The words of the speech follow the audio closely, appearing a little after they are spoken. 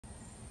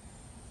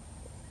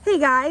Hey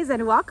guys,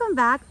 and welcome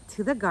back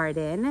to the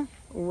garden.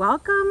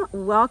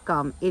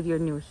 Welcome if you're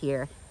new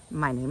here.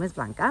 My name is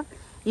Blanca.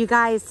 You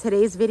guys,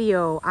 today's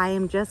video, I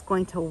am just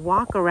going to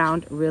walk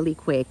around really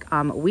quick.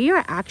 We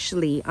are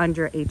actually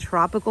under a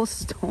tropical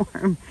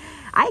storm.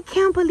 I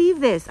can't believe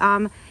this.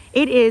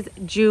 It is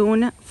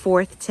June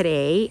 4th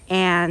today,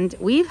 and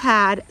we've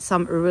had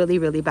some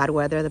really bad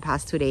weather the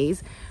past 2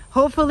 days.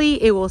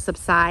 Hopefully it will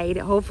subside.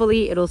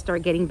 Hopefully it'll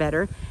start getting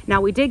better.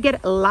 Now we did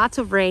get lots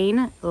of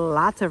rain,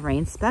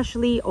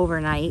 especially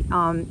overnight.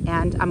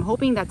 And I'm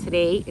hoping that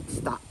today it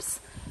stops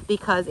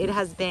because it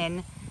has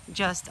been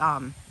just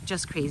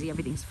crazy.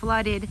 Everything's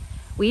flooded.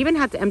 We even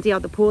had to empty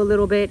out the pool a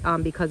little bit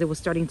because it was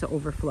starting to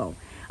overflow.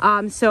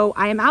 So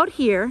I am out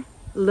here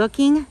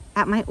looking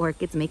at my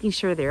orchids, making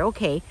sure they're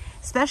okay,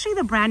 especially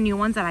the brand new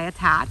ones that I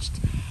attached.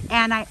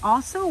 And I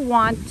also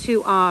want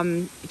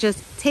to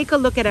just take a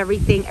look at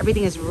everything.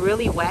 Everything is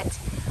really wet.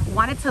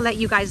 Wanted to let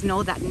you guys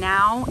know that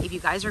now, if you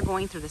guys are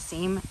going through the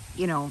same,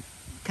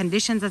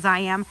 conditions as I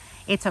am,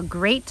 it's a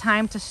great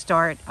time to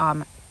start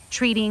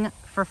treating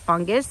for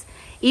fungus.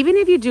 Even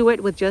if you do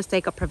it with just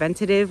like a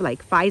preventative,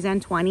 like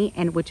Phizan 20,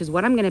 and which is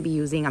what I'm going to be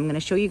using. I'm going to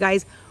show you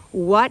guys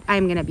what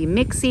I'm going to be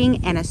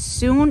mixing. And as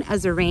soon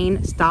as the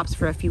rain stops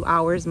for a few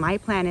hours, my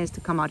plan is to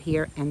come out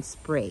here and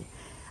spray.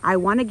 I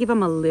want to give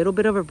them a little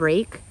bit of a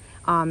break.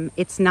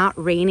 It's not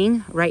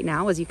raining right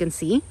now, as you can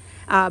see,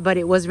 but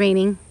it was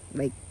raining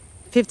like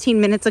 15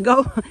 minutes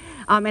ago,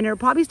 and it'll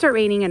probably start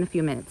raining in a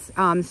few minutes.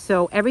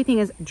 So everything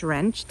is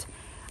drenched.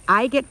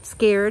 I get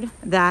scared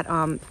that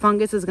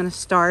fungus is going to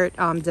start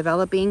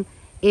developing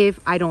if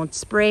I don't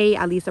spray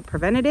at least a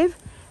preventative.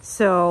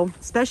 So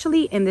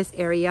especially in this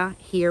area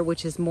here,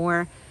 which is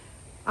more,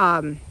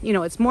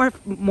 it's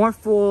more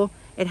full.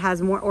 It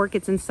has more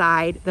orchids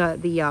inside.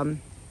 The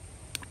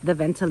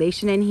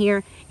ventilation in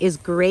here is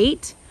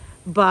great,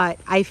 but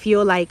I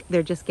feel like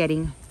they're just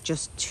getting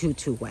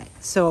too wet.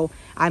 So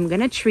I'm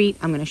going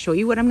to show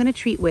you what I'm going to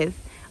treat with.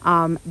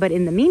 But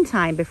in the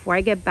meantime, before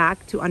I get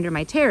back to under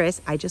my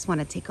terrace, I just want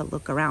to take a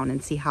look around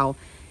and see how,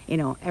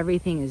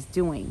 everything is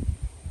doing.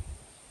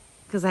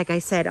 Because like I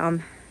said,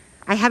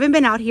 I haven't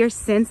been out here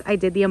since I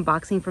did the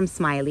unboxing from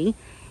Smiley.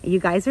 You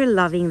guys are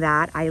loving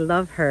that. I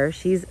love her.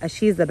 She's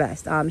the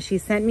best. She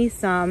sent me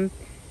some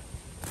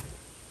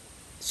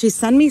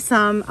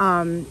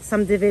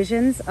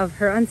divisions of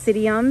her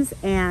oncidiums,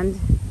 and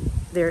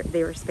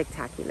they were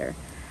spectacular.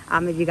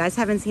 If you guys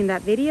haven't seen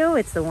that video,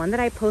 it's the one that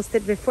I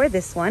posted before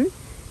this one,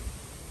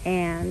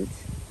 and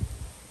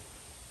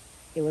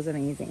it was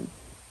amazing.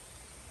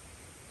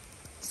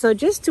 So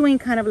just doing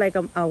kind of like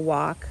a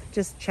walk,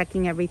 just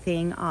checking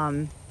everything.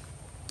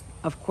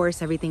 Of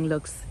course, everything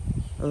looks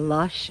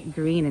lush,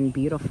 green, and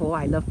beautiful.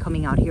 I love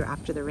coming out here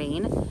after the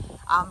rain.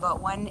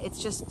 But when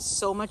it's just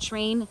so much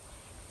rain,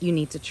 you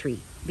need to treat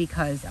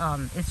because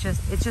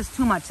it's just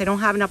too much. They don't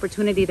have an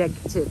opportunity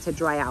to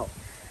dry out.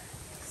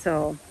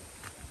 So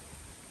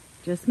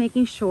just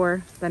making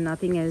sure that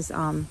nothing is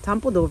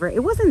tumbled over.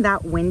 It wasn't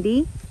that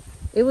windy.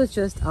 It was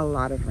just a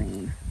lot of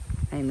rain.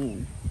 I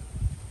mean,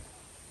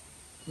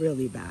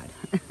 really bad.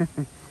 Let's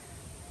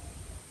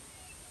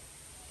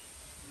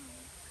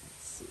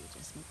see,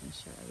 just making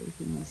sure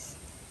everything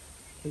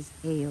is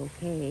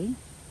a-okay.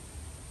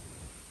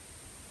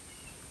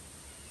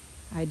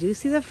 I do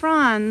see the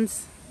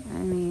fronds. I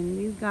mean,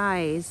 these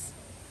guys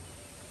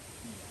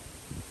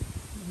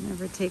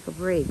never take a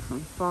break from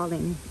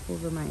falling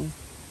over my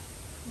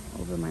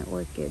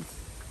orchids.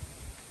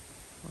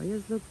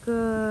 Folias look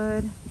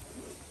good.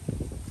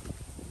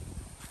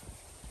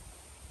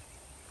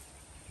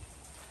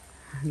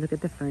 Look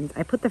at the ferns.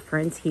 I put the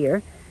ferns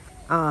here.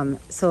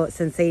 So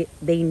since they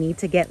need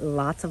to get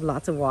lots of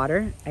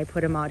water, I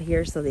put them out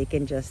here so they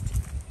can just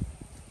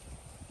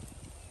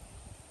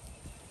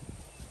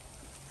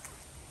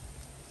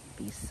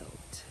be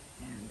soaked.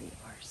 And they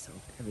are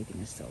soaked. Everything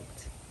is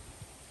soaked.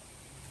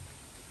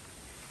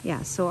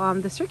 Yeah, so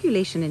the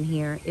circulation in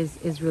here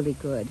is really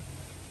good.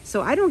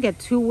 So I don't get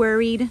too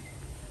worried.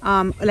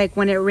 Like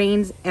when it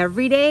rains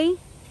every day,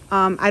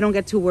 I don't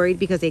get too worried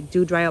because they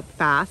do dry up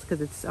fast,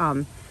 because it's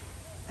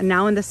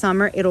now in the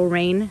summer it'll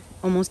rain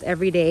almost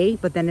every day,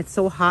 but then it's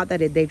so hot that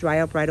they dry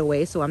up right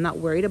away. So I'm not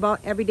worried about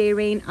everyday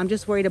rain. I'm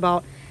just worried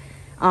about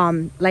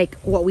like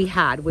what we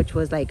had, which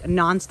was like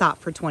nonstop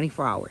for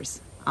 24 hours.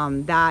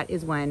 That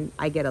is when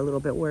I get a little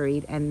bit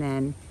worried, and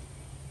then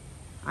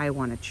I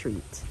want to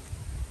treat.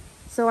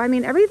 So I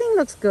mean, everything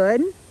looks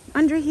good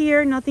under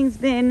here. Nothing's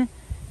been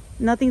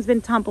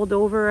tumbled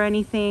over or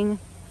anything,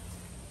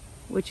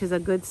 which is a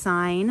good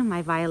sign.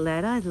 My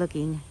Violetta is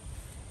looking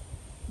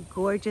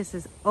gorgeous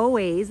as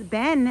always.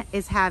 Ben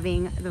is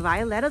having the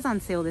Violettas on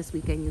sale this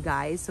weekend, you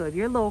guys. So if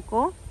you're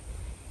local,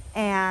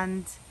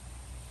 and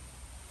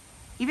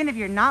even if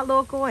you're not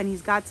local and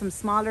he's got some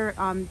smaller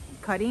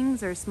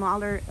cuttings or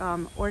smaller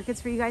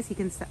orchids for you guys, he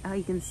can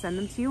send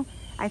them to you.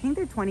 I think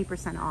they're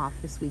 20% off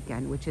this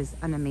weekend, which is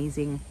an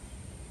amazing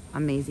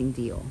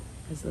deal.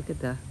 Just look at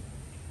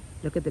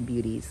the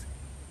beauties.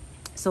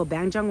 So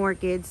Banjang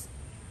Orchids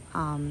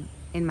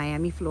in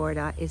Miami,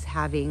 Florida is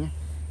having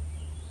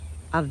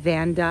a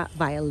Vanda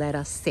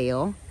Violetta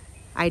sale.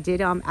 I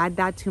did add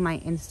that to my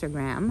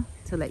Instagram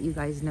to let you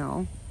guys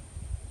know.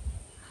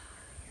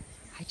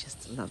 I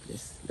just love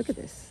this. Look at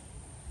this.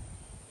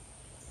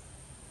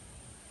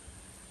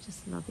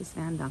 Just love this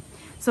Vanda.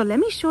 So let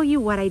me show you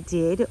what I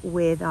did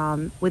with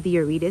the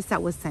Orchids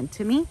that was sent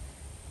to me.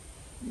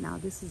 Now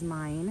this is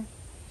mine.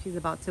 She's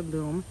about to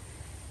bloom.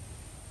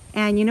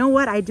 And you know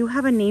what? I do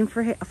have a name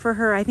for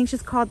her. I think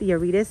she's called the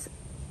Orchids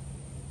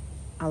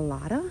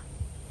Alata.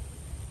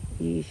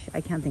 Yeesh,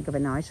 I can't think of it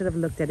now. I should have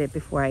looked at it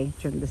before I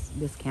turned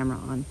this camera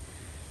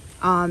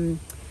on.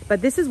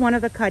 But this is one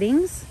of the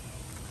cuttings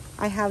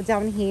I have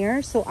down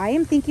here. So I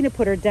am thinking to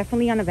put her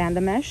definitely on a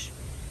Vanda mesh.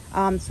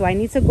 So I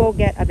need to go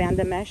get a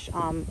Vanda mesh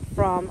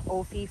from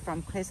Ophi,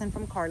 from Chris, and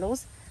from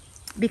Carlos,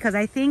 because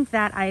I think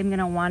that I'm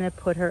gonna want to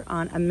put her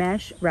on a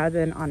mesh rather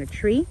than on a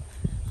tree,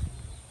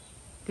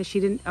 because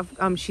she didn't.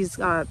 She's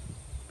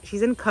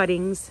in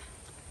cuttings,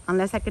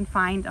 unless I can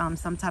find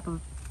some type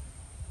of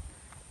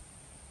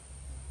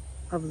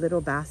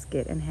little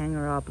basket and hang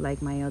her up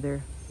like my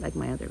other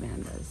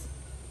Vandas.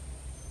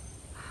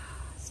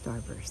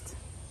 Starburst,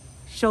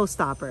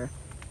 showstopper.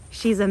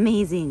 She's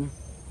amazing.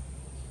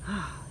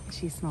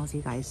 She smells,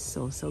 you guys,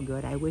 so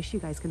good. I wish you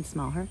guys can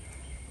smell her.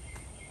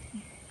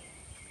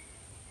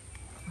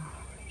 Oh,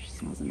 she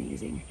smells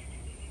amazing.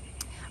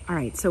 All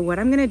right, so what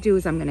I'm gonna do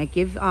is I'm gonna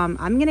give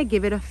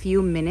it a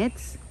few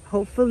minutes.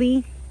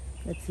 Hopefully,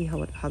 let's see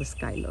how the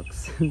sky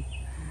looks.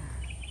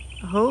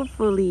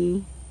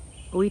 Hopefully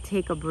we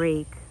take a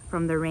break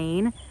from the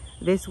rain.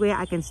 This way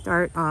I can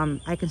start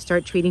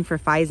treating for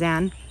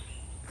Physan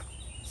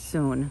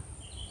soon.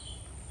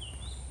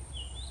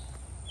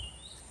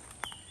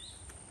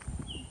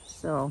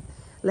 So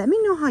let me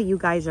know how you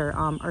guys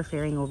are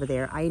faring over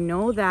there. I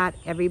know that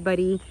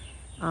everybody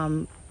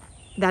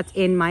that's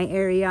in my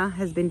area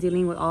has been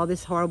dealing with all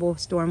this horrible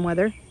storm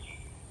weather.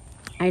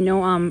 I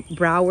know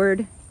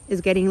Broward is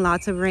getting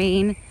lots of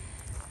rain.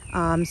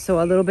 So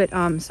a little bit,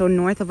 so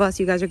north of us,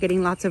 you guys are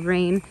getting lots of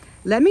rain.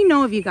 Let me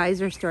know if you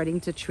guys are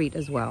starting to treat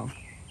as well.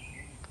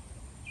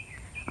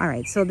 All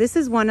right, so this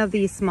is one of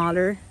the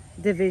smaller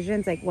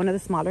divisions, like one of the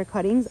smaller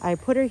cuttings. I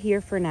put her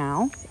here for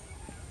now,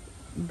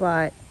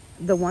 but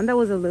the one that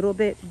was a little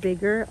bit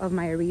bigger of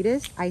my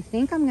Orchids, I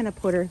think I'm gonna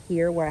put her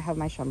here where I have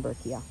my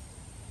Schomburgkia.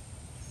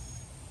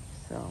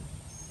 So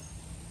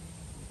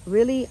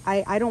really,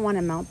 I don't want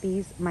to mount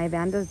these. My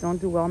Vandas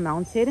don't do well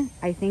mounted.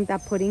 I think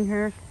that putting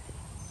her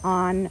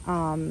on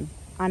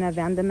a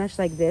Vanda mesh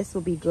like this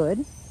will be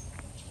good.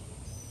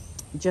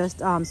 Just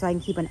so I can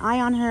keep an eye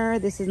on her.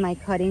 This is my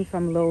cutting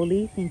from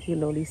Loli. Thank you,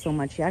 Loli, so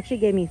much. She actually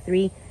gave me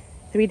three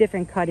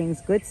different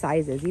cuttings, good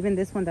sizes. Even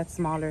this one that's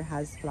smaller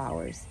has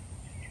flowers.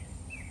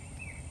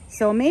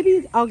 So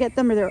maybe I'll get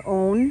them their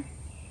own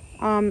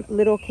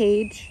little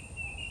cage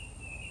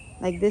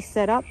like this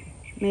setup.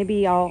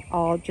 Maybe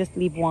I'll just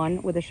leave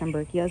one with the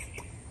Schomburgkias.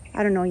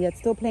 I don't know yet,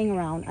 still playing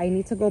around. I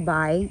need to go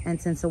buy, and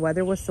since the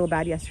weather was so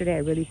bad yesterday, I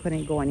really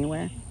couldn't go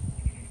anywhere.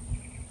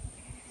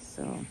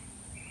 So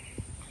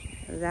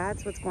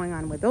that's what's going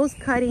on with those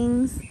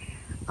cuttings.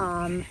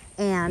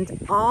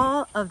 And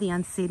all of the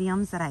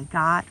Oncidiums that I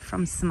got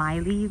from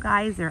Smiley, you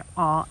guys, they're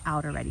all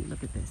out already.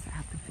 Look at this, I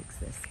have to fix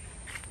this.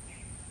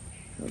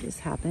 So this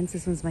happens.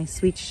 This one's my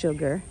Sweet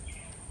Sugar.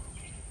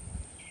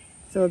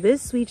 So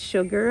this Sweet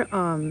Sugar,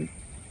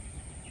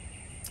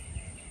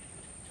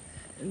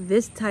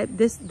 this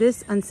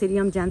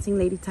Oncidium Dancing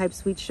Lady type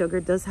Sweet Sugar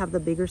does have the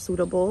bigger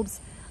pseudobulbs.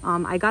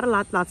 I got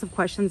lots of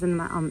questions in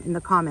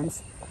the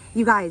comments.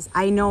 You guys,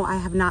 I know I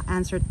have not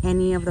answered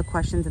any of the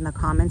questions in the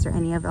comments, or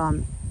any of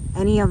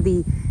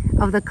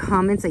the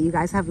comments that you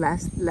guys have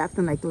left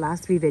in like the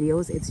last 3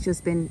 videos. It's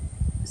just been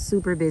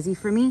super busy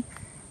for me.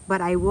 But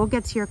I will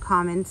get to your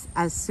comments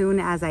as soon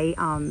as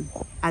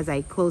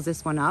I close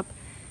this one up.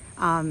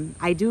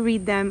 I do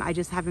read them. I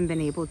just haven't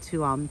been able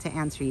to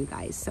answer you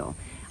guys. So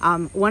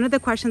one of the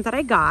questions that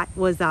I got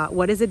was,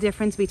 what is the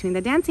difference between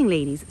the dancing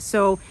ladies?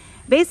 So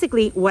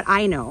basically what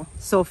I know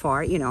so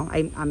far, you know,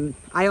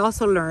 I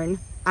also learn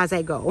as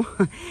I go.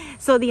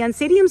 So the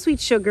Oncidium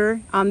Sweet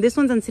Sugar, this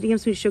one's Oncidium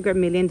Sweet Sugar $1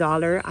 million.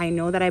 I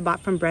know that I bought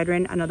from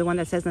Brethren another one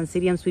that says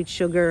Oncidium Sweet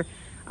Sugar,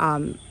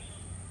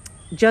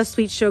 just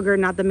Sweet Sugar,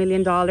 not the $1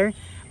 million.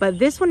 But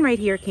this one right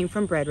here came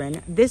from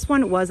Brethren. This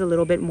one was a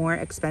little bit more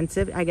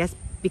expensive, I guess,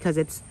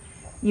 because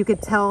you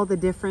could tell the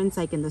difference,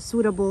 like in the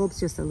pseudobulbs,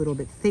 just a little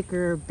bit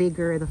thicker,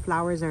 bigger. The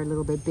flowers are a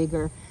little bit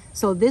bigger.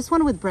 So this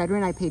one with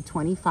Brethren, I paid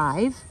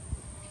 $25.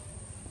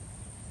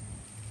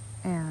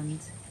 And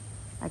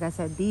like I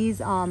said,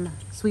 these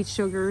Sweet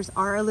Sugars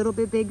are a little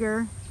bit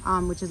bigger,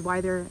 which is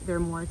why they're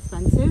more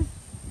expensive.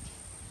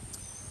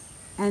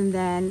 And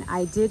then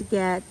I did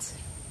get,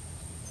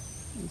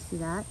 you see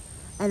that?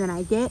 And then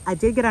I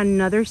did get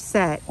another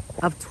set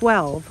of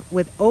 12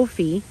 with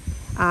Ophi,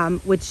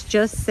 which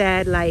just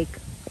said like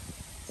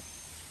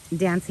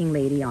Dancing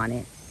Lady on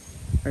it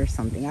or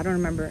something. I don't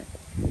remember.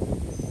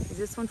 Is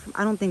this one from,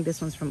 I don't think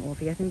this one's from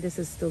Ophi. I think this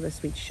is still the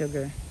Sweet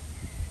Sugar.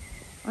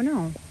 Oh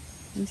no,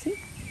 let me see.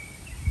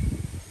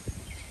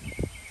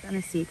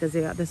 trying to see because the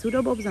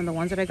pseudobulbs and the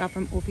ones that I got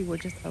from Ophi were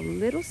just a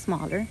little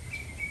smaller.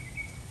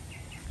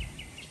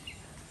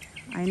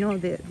 I know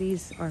that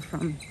these are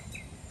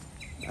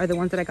the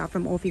ones that I got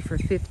from Ophi for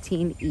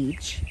 15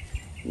 each.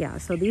 Yeah,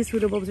 so these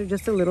pseudobulbs are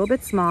just a little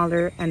bit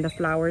smaller, and the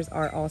flowers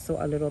are also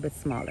a little bit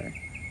smaller.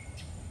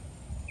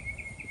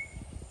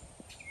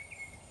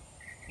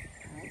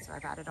 All right, so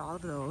I've added all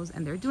of those,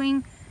 and they're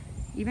doing,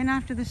 even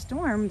after the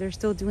storm, they're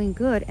still doing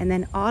good. And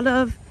then all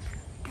of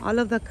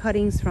the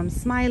cuttings from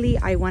Smiley,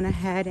 I went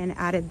ahead and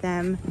added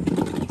them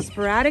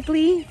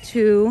sporadically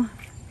to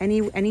any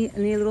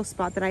little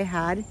spot that I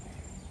had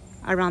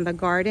around the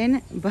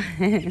garden. But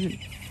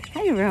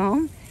hi,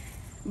 Rome.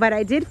 But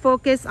I did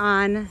focus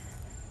on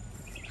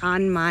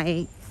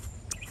my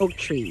oak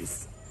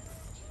trees.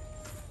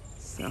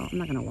 So I'm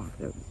not gonna walk,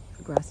 the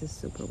grass is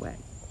super wet.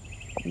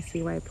 You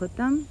see where I put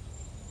them?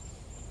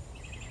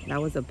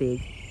 That was a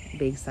big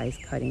size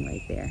cutting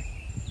right there.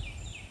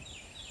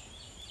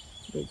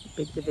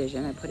 Big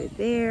division. I put it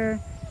there.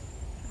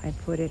 I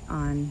put it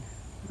on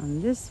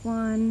this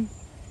one.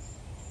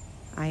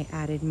 I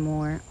added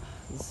more.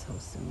 Oh, this is so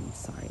soon,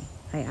 sorry.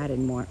 I added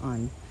more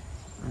on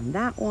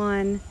that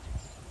one.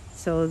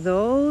 So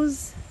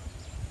those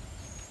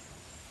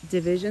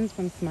divisions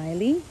from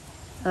Smiley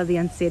of the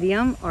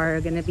Oncidium are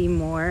going to be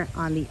more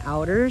on the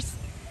outers,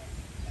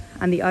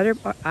 on the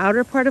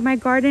outer part of my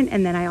garden.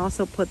 And then I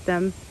also put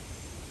them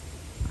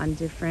on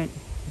different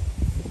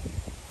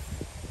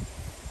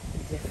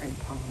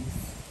palms.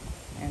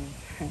 And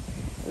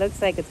it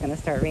looks like it's going to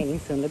start raining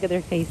soon. Look at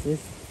their faces.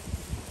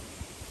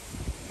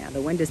 Yeah,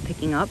 the wind is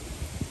picking up.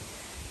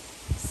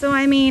 So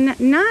I mean,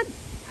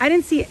 I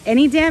didn't see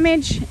any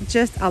damage,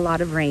 just a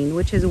lot of rain,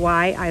 which is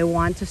why I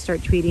want to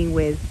start treating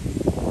with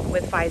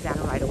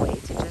Physant right away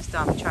to just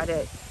try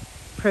to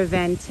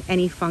prevent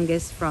any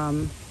fungus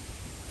from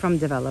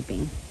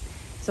developing.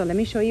 So let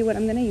me show you what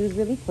I'm going to use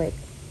really quick,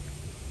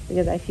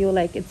 because I feel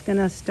like it's going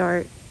to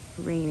start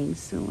raining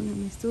soon.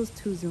 And it still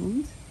too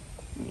zoomed.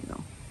 There you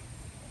go.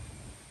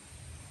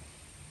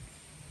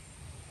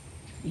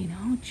 You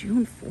know,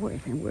 June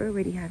 4th, and we're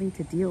already having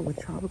to deal with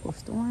tropical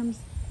storms.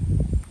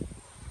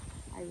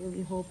 I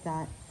really hope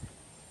that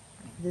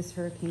this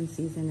hurricane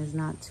season is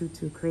not too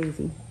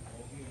crazy.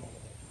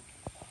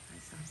 I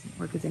saw some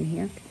orchids in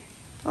here.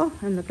 Oh,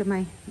 and look at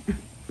my...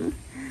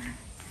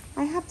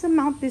 I have to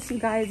mount this, you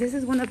guys. This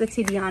is one of the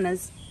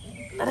tibianas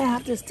that I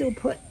have to still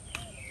put.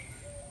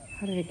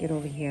 How did it get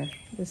over here?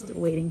 Just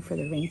waiting for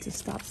the rain to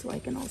stop so I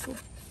can also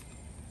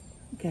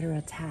get her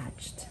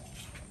attached.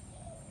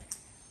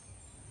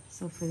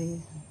 So for the...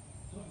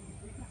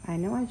 I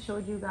know I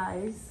showed you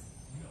guys...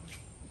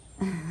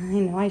 I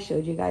know I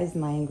showed you guys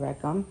Mayan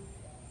Grecum.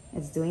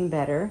 It's doing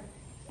better.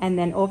 And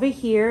then over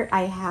here,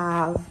 I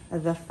have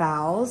the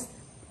phals.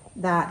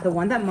 The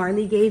one that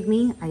Marley gave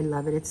me, I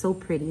love it. It's so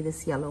pretty,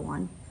 this yellow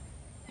one.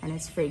 And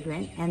it's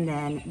fragrant. And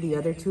then the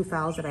other two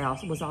phals that I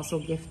was also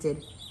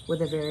gifted with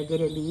the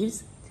variegated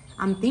leaves.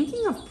 I'm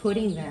thinking of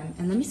putting them,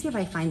 and let me see if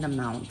I find the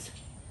mount.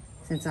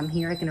 Since I'm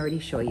here, I can already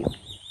show you.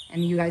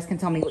 And you guys can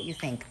tell me what you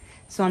think.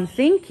 So I'm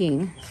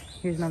thinking,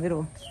 here's my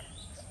little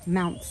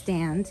mount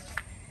stand.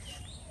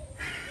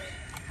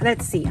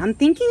 Let's see, I'm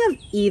thinking of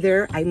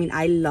either, I mean,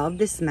 I love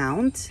this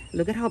mount.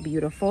 Look at how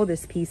beautiful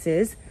this piece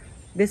is.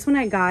 This one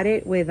I got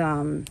it with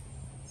a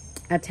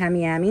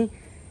Tamiami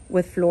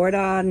with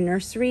Florida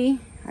Nursery.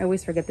 I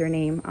always forget their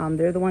name.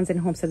 They're the ones in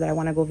Homestead that I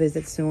want to go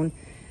visit soon.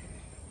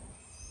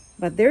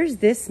 But there's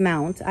this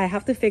mount. I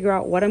have to figure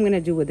out what I'm going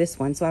to do with this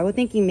one. So I was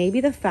thinking maybe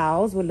the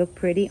phals would look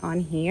pretty on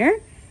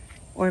here,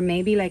 or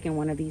maybe like in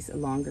one of these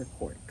longer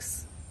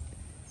corks.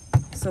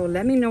 So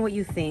let me know what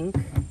you think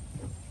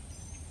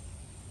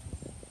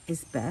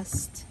is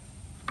best.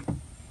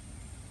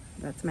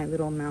 That's my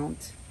little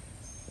mount,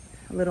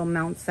 a little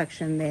mount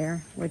section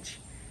there, which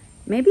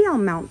maybe I'll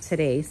mount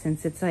today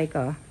since it's like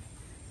an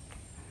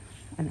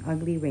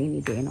ugly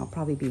rainy day, and I'll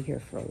probably be here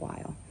for a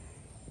while.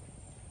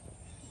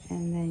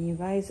 And then you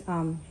guys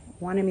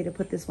wanted me to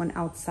put this one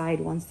outside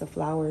once the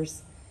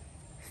flowers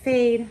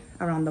fade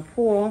around the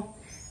pool.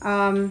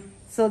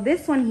 So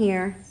this one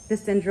here,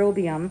 this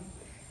Dendrobium,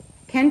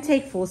 can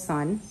take full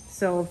sun.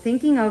 So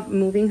thinking of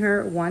moving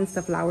her once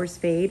the flowers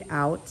fade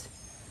out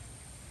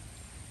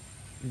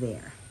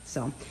there.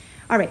 So,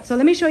 all right, so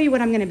let me show you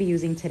what I'm gonna be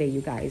using today, you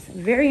guys.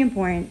 Very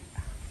important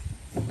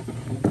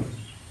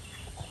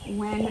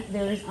when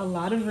there's a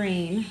lot of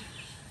rain.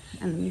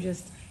 And let me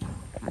just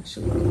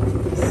actually do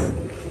this.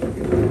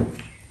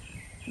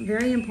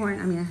 Very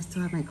important, I mean, I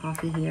still have my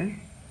coffee here.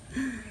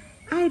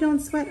 I don't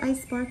sweat, I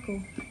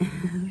sparkle.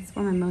 That's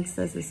what my mug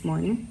says this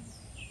morning.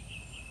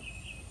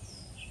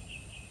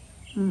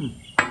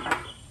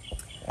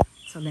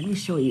 So let me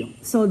show you.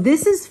 So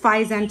this is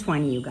Physant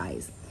 20, you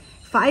guys.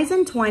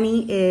 Physant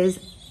 20 is,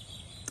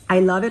 I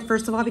love it,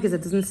 first of all, because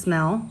it doesn't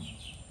smell.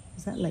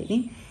 Is that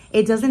lightning?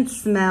 It doesn't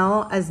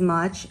smell as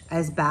much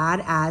as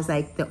bad as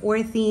like the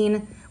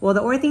orthene. Well,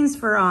 the orthene's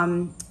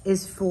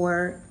is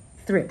for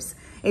thrips.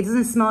 It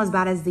doesn't smell as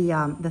bad as the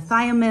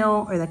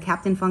thiamyl or the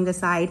Captain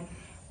Fungicide.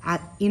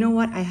 You know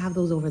what? I have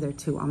those over there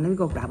too. Let me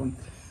go grab them.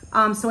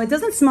 So it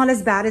doesn't smell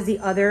as bad as the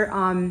other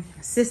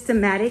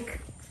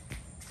systematic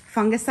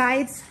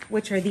fungicides,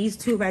 which are these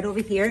two right over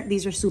here.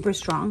 These are super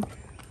strong.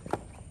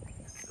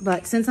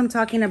 But since I'm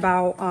talking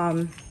about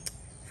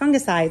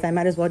fungicides, I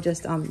might as well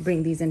just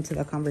bring these into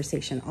the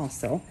conversation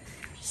also.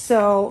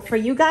 So for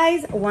you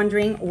guys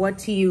wondering what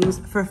to use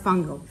for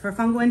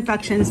fungal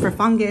infections, for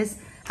fungus,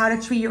 how to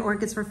treat your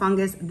orchids for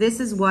fungus, this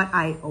is what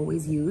I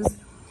always use.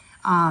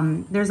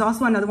 There's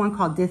also another one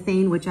called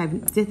Dithane,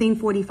 Dithane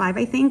 45,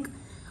 I think.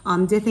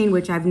 Dithane,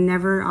 which I've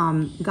never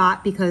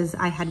got because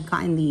I had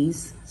gotten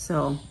these.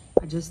 So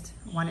I just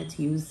wanted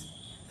to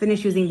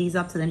finish using these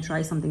up to then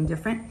try something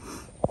different.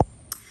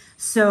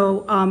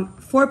 So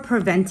for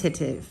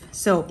preventative,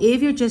 so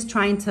if you're just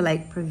trying to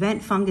like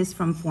prevent fungus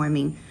from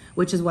forming,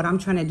 which is what I'm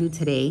trying to do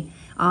today,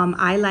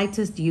 I like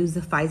to use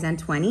the Physan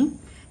 20.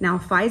 Now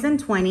Physan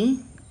 20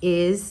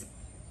 is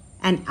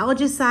an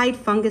algicide,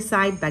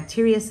 fungicide,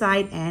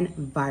 bactericide, and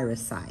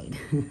viricide.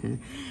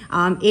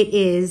 It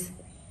is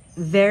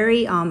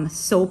very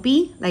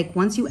soapy. Like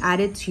once you add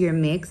it to your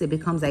mix, it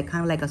becomes like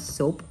kind of like a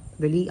soap,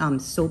 really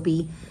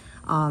soapy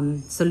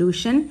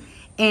solution,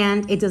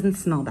 and it doesn't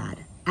smell bad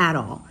at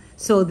all.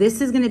 So this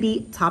is going to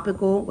be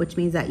topical, which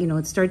means that, you know,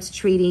 it starts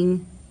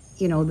treating,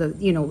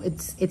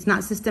 it's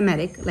not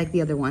systematic like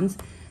the other ones.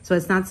 So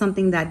it's not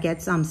something that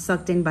gets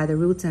sucked in by the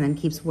roots and then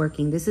keeps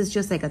working. This is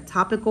just like a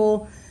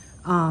topical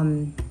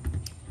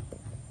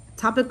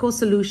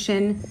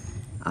solution,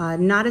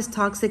 not as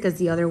toxic as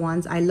the other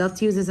ones. I love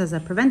to use this as a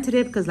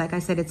preventative because, like I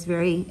said,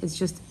 it's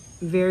just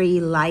very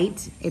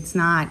light. It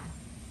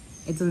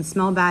doesn't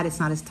smell bad. It's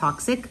not as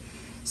toxic.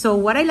 So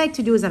what I like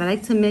to do is that I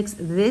like to mix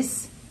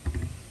this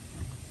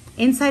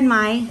inside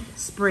my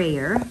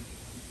sprayer.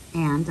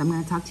 And I'm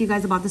going to talk to you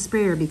guys about the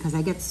sprayer because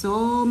I get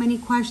so many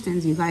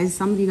questions.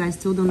 Some of you guys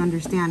still don't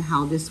understand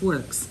how this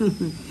works.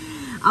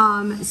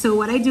 So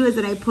what I do is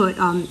that I put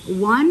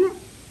 1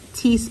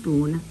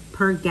 teaspoon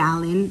per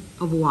gallon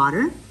of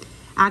water.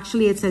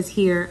 Actually, it says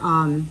here,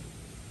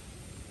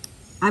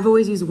 I've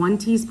always used 1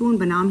 teaspoon,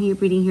 but now I'm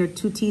reading here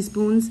 2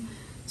 teaspoons.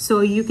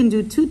 So you can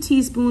do 2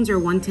 teaspoons or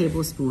 1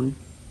 tablespoon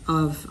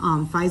of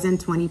Physan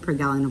 20 per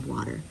gallon of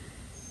water.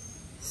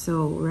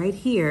 So right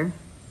here,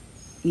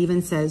 it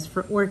even says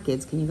for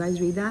orchids. Can you guys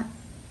read that?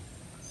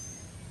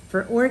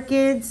 For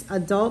orchids,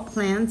 adult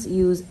plants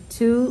use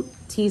 2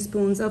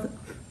 teaspoons of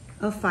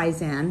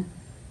Physan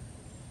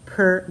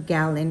per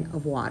gallon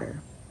of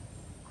water.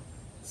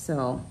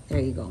 So there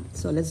you go.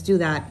 So let's do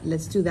that.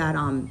 Let's do that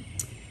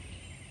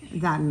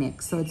that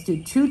mix. So let's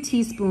do 2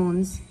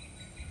 teaspoons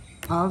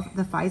of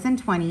the Physan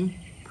 20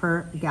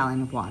 per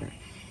gallon of water.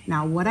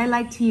 Now, what I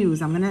like to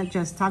use, I'm gonna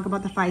just talk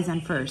about the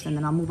Physan first, and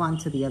then I'll move on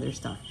to the other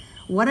stuff.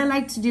 What I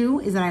like to do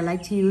is that I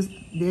like to use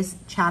this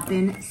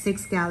Chapin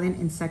 6-gallon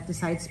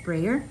insecticide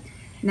sprayer.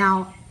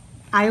 Now,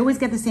 I always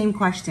get the same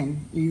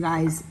question, you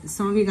guys.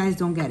 Some of you guys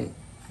don't get it.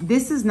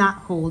 This does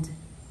not hold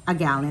a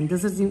gallon.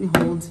 This doesn't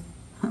hold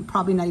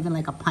probably not even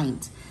like a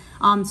pint.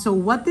 So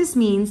what this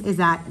means is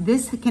that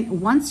this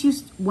can, once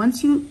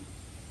you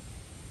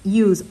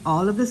use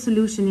all of the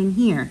solution in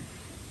here,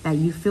 that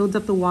you filled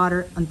up the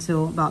water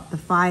until about the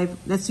 5,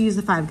 let's use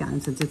the 5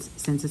 gallons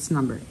since it's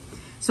numbered.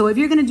 So if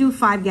you're gonna do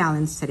 5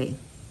 gallons today,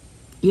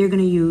 you're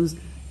gonna use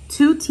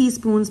 2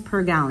 teaspoons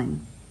per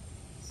gallon.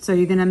 So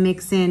you're gonna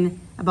mix in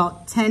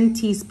about 10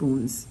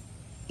 teaspoons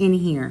in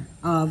here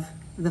of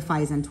the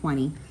Physan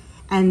 20.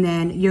 And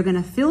then you're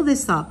gonna fill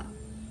this up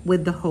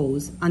with the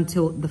hose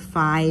until the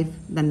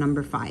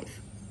number 5.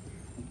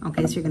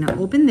 Okay, so you're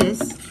gonna open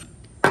this,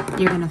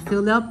 you're gonna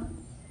fill up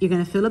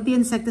the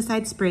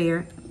insecticide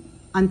sprayer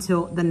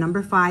until the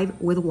number 5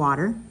 with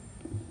water.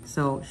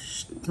 So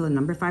till the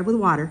number 5 with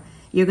water.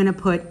 You're gonna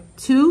put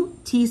 2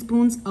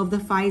 teaspoons of the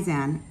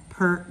Physan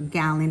per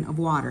gallon of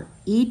water.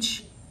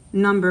 Each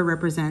number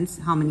represents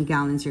how many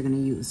gallons you're gonna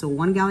use. So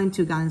 1 gallon,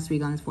 2 gallons, 3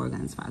 gallons, 4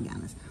 gallons, 5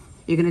 gallons.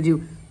 You're gonna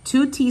do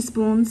 2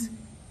 teaspoons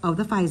of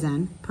the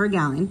Physan per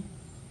gallon.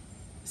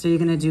 So you're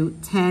gonna do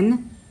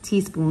 10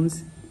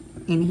 teaspoons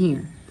in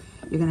here.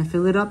 You're gonna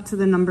fill it up to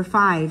the number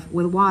 5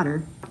 with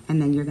water,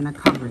 and then you're gonna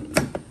cover it.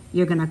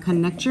 You're gonna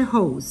connect your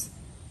hose,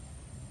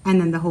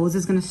 and then the hose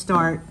is gonna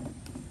start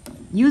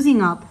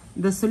using up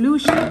the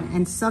solution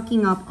and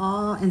sucking up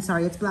all, and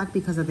sorry, it's black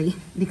because of the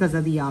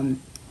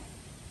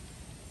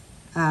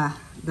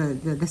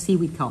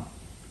seaweed kelp.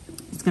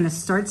 It's gonna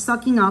start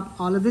sucking up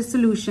all of the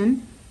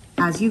solution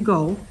as you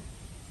go.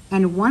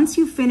 And once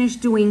you finish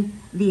doing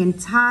the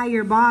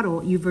entire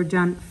bottle, you've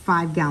done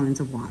 5 gallons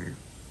of water.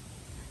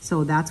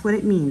 So that's what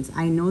it means.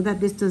 I know that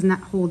this does not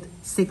hold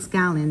 6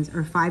 gallons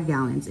or 5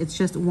 gallons. It's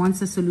just once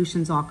the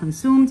solution's all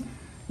consumed,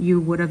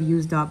 you would have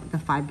used up the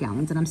 5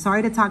 gallons. And I'm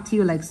sorry to talk to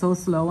you like so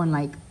slow and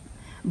like,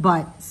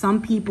 but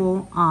some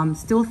people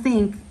still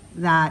think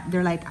that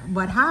they're like,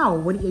 but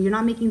how? You're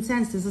not making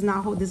sense. This does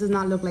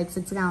not look like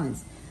 6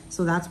 gallons.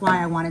 So that's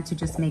why I wanted to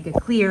just make it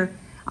clear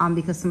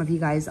because some of you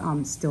guys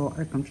still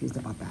are confused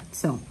about that.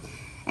 So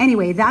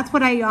anyway, that's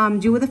what I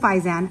do with the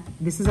Physan.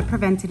 This is a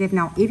preventative.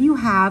 Now, if you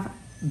have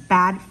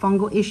bad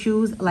fungal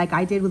issues like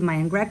I did with my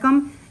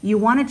Angrecum, you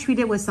want to treat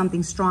it with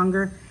something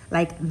stronger.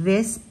 Like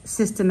this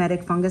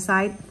systematic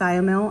fungicide,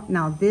 Thiamil.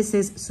 Now this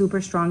is super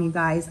strong, you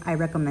guys. I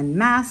recommend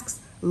masks,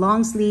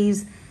 long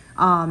sleeves,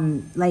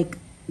 like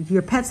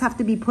your pets have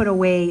to be put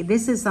away.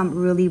 This is some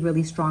really,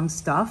 really strong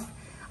stuff.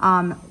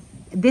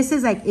 This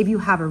is like if you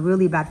have a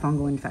really bad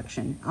fungal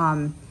infection.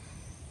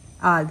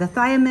 The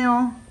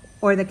Thiamil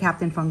or the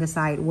Captain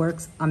Fungicide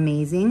works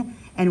amazing.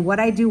 And what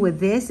I do with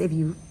this, if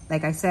you,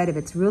 like I said, if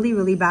it's really,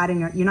 really bad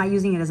and you're not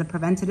using it as a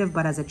preventative,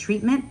 but as a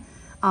treatment,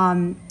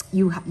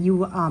 you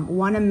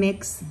want to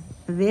mix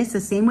this the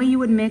same way you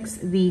would mix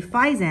the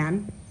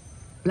Physan,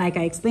 like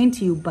I explained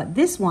to you. But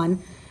this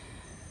one,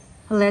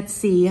 let's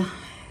see,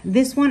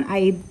 this one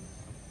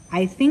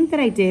I think that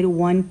I did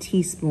 1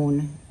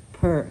 teaspoon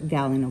per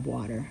gallon of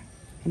water,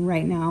 and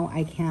right now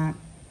I can't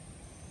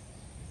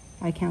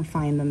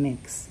find the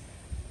mix.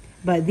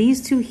 But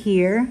these two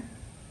here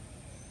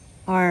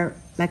are,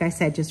 like I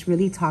said, just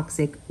really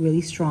toxic,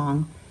 really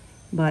strong,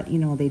 but you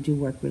know, they do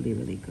work really,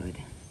 really good.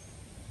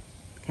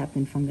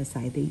 Captain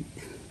Fungicide, they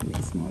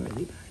smell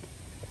really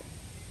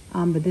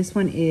bad. But this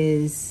one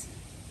is,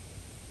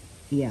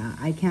 yeah,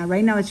 I can't,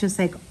 right now it's just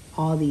like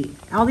all the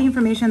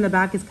information in the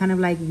back is kind of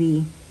like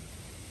the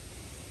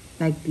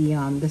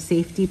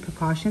safety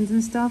precautions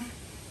and stuff.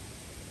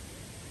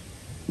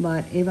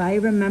 But if I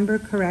remember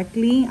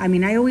correctly, I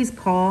mean, I always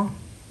call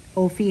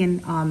Ophi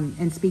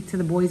and speak to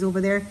the boys over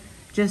there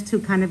just to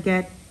kind of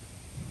get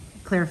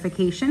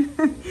clarification.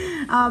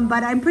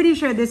 But I'm pretty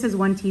sure this is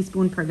 1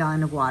 teaspoon per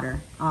gallon of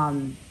water,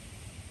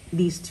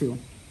 these two.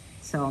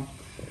 So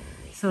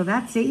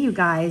that's it, you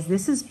guys.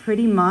 This is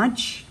pretty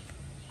much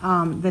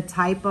the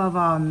type of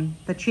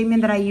the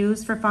treatment that I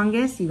use for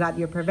fungus. You got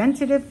your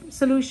preventative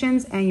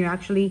solutions and your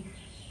actually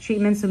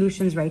treatment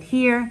solutions right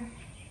here.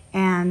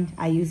 And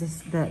I use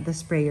the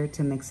sprayer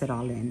to mix it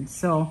all in.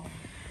 So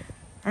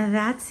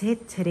that's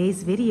it.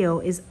 Today's video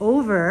is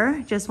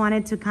over. Just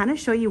wanted to kind of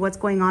show you what's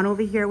going on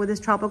over here with this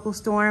tropical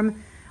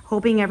storm.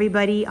 Hoping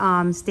everybody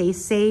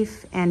stays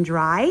safe and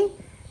dry.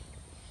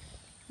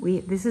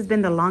 This has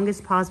been the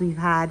longest pause we've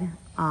had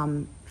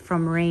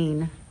from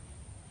rain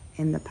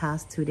in the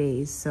past 2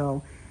 days.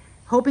 So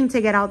hoping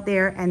to get out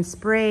there and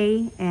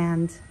spray,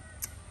 and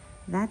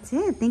that's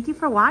it. Thank you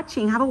for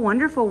watching. Have a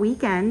wonderful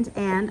weekend,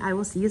 and I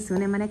will see you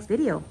soon in my next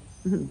video.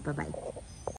 Bye-bye.